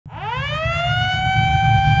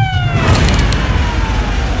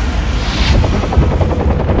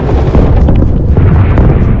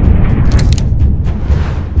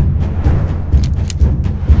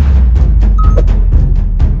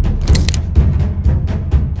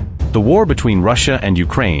The war between Russia and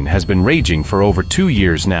Ukraine has been raging for over 2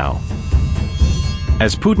 years now.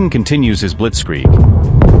 As Putin continues his blitzkrieg,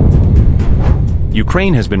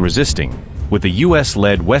 Ukraine has been resisting, with the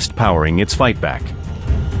US-led West powering its fight back.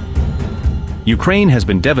 Ukraine has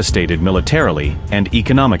been devastated militarily and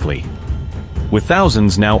economically, with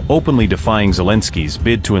thousands now openly defying Zelensky's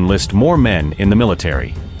bid to enlist more men in the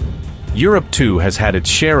military. Europe too has had its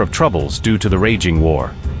share of troubles due to the raging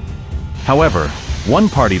war. However, one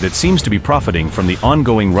party that seems to be profiting from the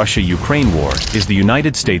ongoing Russia-Ukraine war is the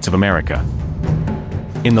United States of America.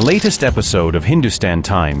 In the latest episode of Hindustan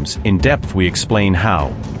Times, in depth we explain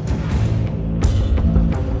how.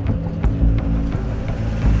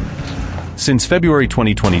 Since February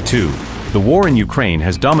 2022, the war in Ukraine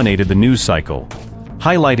has dominated the news cycle,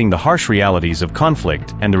 highlighting the harsh realities of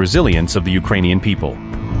conflict and the resilience of the Ukrainian people.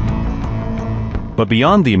 But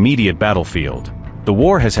beyond the immediate battlefield, the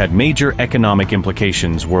war has had major economic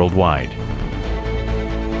implications worldwide.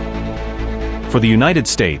 For the United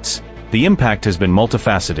States, the impact has been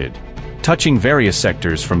multifaceted, touching various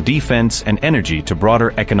sectors from defense and energy to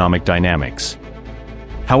broader economic dynamics.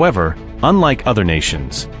 However, unlike other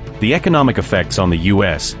nations, the economic effects on the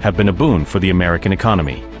US have been a boon for the American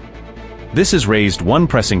economy. This has raised one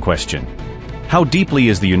pressing question: how deeply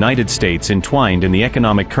is the United States entwined in the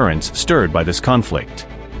economic currents stirred by this conflict?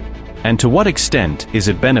 And to what extent is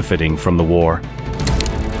it benefiting from the war?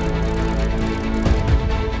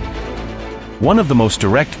 One of the most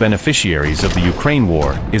direct beneficiaries of the Ukraine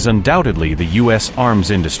war is undoubtedly the US arms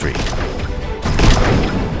industry.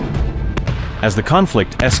 As the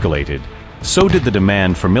conflict escalated, so did the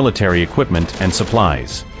demand for military equipment and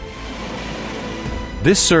supplies.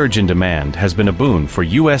 This surge in demand has been a boon for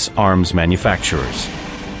US arms manufacturers.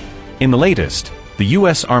 In the latest, the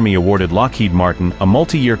US Army awarded Lockheed Martin a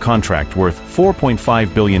multi-year contract worth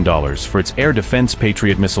 $4.5 billion for its air defense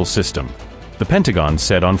Patriot missile system, the Pentagon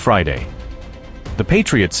said on Friday. The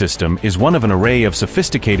Patriot system is one of an array of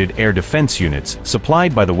sophisticated air defense units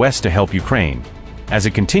supplied by the West to help Ukraine, as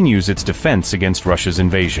it continues its defense against Russia's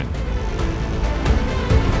invasion.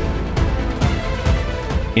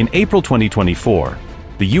 In April 2024,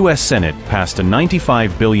 the US Senate passed a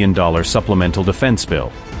 $95 billion supplemental defense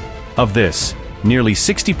bill. Of this, nearly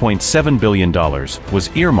 $60.7 billion was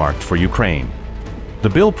earmarked for Ukraine. The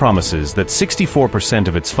bill promises that 64%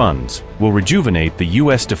 of its funds will rejuvenate the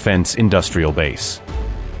US defense industrial base.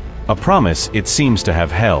 A promise it seems to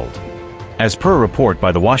have held. As per a report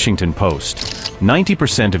by the Washington Post,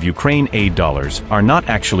 90% of Ukraine aid dollars are not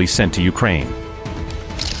actually sent to Ukraine.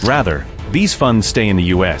 Rather, these funds stay in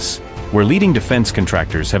the US, where leading defense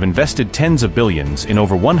contractors have invested tens of billions in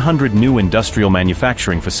over 100 new industrial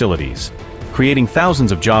manufacturing facilities, creating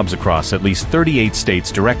thousands of jobs across at least 38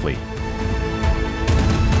 states directly,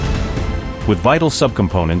 with vital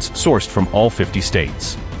subcomponents sourced from all 50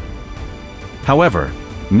 states. However,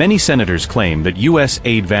 many senators claim that US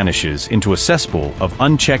aid vanishes into a cesspool of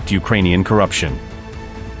unchecked Ukrainian corruption.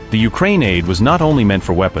 The Ukraine aid was not only meant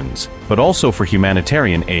for weapons, but also for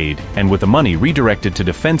humanitarian aid and with the money redirected to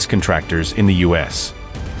defense contractors in the US.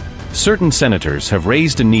 Certain senators have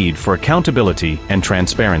raised a need for accountability and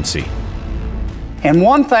transparency. And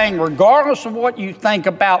one thing, regardless of what you think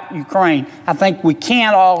about Ukraine, I think we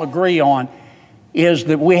can all agree on, is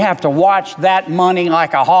that we have to watch that money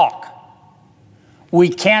like a hawk. We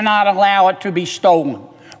cannot allow it to be stolen.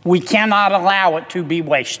 We cannot allow it to be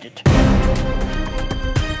wasted.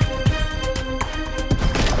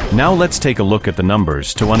 Now let's take a look at the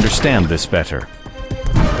numbers to understand this better.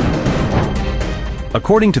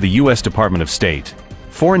 According to the US Department of State,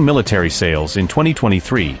 foreign military sales in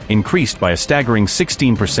 2023 increased by a staggering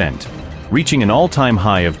 16%, reaching an all-time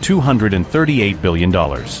high of $238 billion.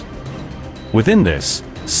 Within this,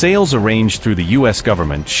 sales arranged through the US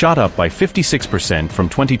government shot up by 56% from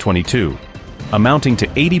 2022, amounting to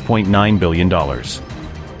 $80.9 billion.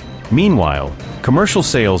 Meanwhile, commercial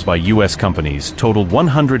sales by US companies totaled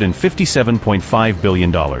 $157.5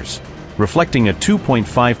 billion, reflecting a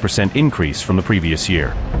 2.5% increase from the previous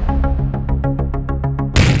year.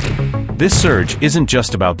 This surge isn't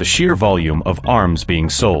just about the sheer volume of arms being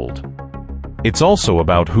sold. It's also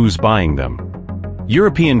about who's buying them.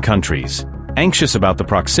 European countries, anxious about the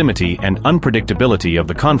proximity and unpredictability of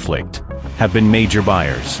the conflict, have been major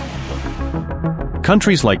buyers.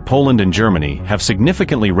 Countries like Poland and Germany have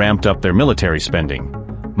significantly ramped up their military spending,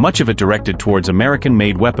 much of it directed towards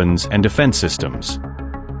American-made weapons and defense systems.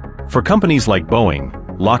 For companies like Boeing,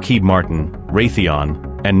 Lockheed Martin,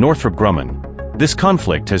 Raytheon, and Northrop Grumman, this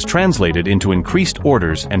conflict has translated into increased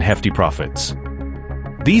orders and hefty profits.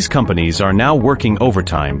 These companies are now working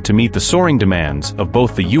overtime to meet the soaring demands of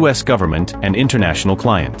both the US government and international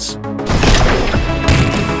clients.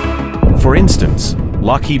 For instance,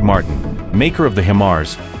 Lockheed Martin, maker of the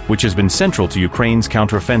HIMARS, which has been central to Ukraine's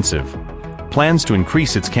counteroffensive, plans to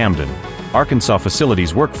increase its Camden, Arkansas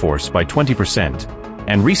facility's workforce by 20%,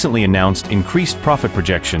 and recently announced increased profit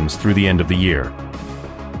projections through the end of the year.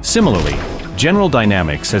 Similarly, General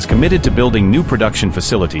Dynamics has committed to building new production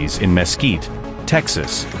facilities in Mesquite,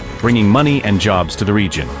 Texas, bringing money and jobs to the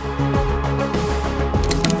region.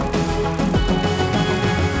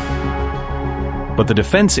 But the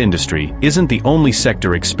defense industry isn't the only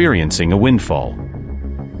sector experiencing a windfall.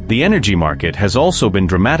 The energy market has also been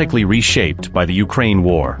dramatically reshaped by the Ukraine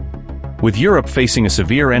war. With Europe facing a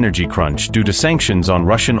severe energy crunch due to sanctions on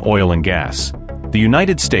Russian oil and gas, the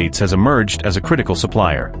United States has emerged as a critical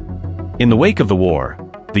supplier. In the wake of the war,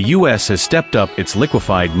 the US has stepped up its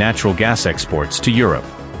liquefied natural gas exports to Europe.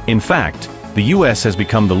 In fact, the US has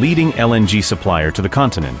become the leading LNG supplier to the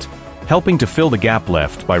continent, helping to fill the gap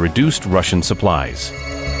left by reduced Russian supplies.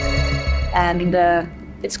 And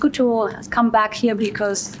it's good to come back here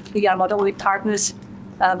because we are not only partners,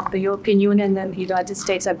 the European Union and the United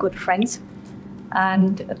States are good friends.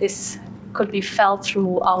 And this could be felt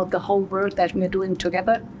throughout the whole work that we're doing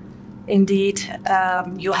together. Indeed,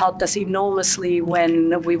 you helped us enormously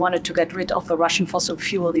when we wanted to get rid of the Russian fossil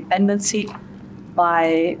fuel dependency.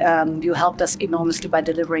 You helped us enormously by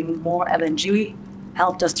delivering more LNG,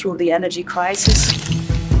 helped us through the energy crisis.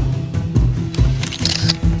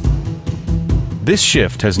 This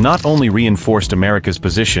shift has not only reinforced America's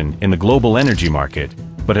position in the global energy market,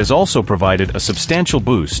 but has also provided a substantial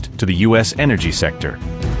boost to the US energy sector.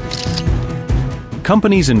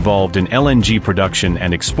 Companies involved in LNG production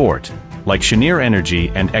and export, like Cheniere Energy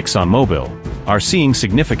and ExxonMobil, are seeing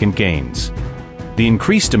significant gains. The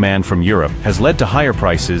increased demand from Europe has led to higher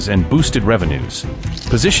prices and boosted revenues,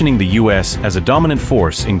 positioning the US as a dominant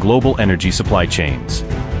force in global energy supply chains.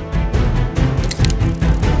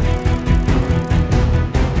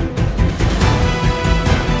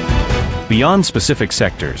 Beyond specific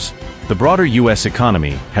sectors, the broader US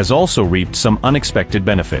economy has also reaped some unexpected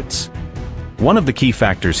benefits. One of the key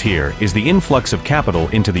factors here is the influx of capital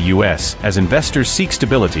into the US as investors seek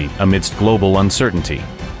stability amidst global uncertainty.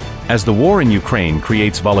 As the war in Ukraine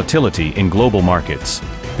creates volatility in global markets,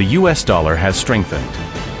 the US dollar has strengthened.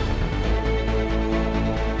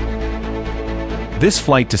 This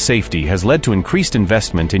flight to safety has led to increased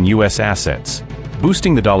investment in US assets,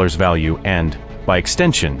 boosting the dollar's value and, by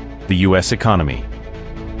extension, the US economy.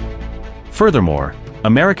 Furthermore,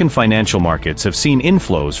 American financial markets have seen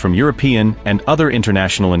inflows from European and other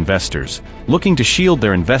international investors looking to shield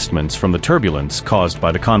their investments from the turbulence caused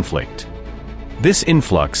by the conflict. This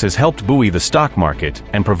influx has helped buoy the stock market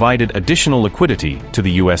and provided additional liquidity to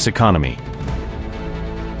the US economy.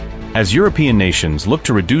 As European nations look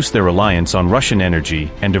to reduce their reliance on Russian energy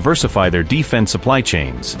and diversify their defense supply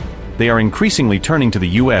chains, they are increasingly turning to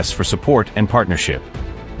the US for support and partnership.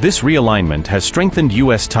 This realignment has strengthened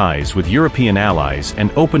US ties with European allies and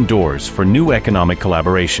opened doors for new economic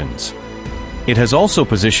collaborations. It has also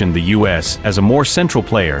positioned the US as a more central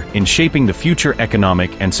player in shaping the future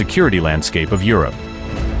economic and security landscape of Europe.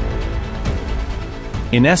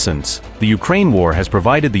 In essence, the Ukraine war has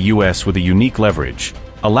provided the US with a unique leverage,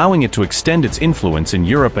 allowing it to extend its influence in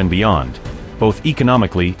Europe and beyond, both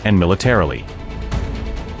economically and militarily.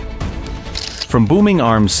 From booming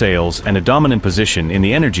arms sales and a dominant position in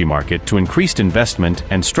the energy market to increased investment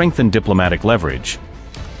and strengthened diplomatic leverage,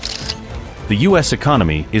 the US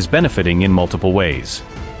economy is benefiting in multiple ways.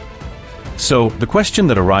 So, the question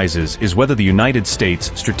that arises is whether the United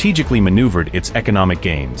States strategically maneuvered its economic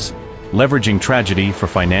gains, leveraging tragedy for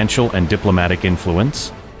financial and diplomatic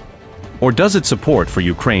influence? Or does its support for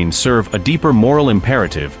Ukraine serve a deeper moral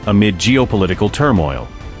imperative amid geopolitical turmoil?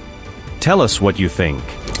 Tell us what you think.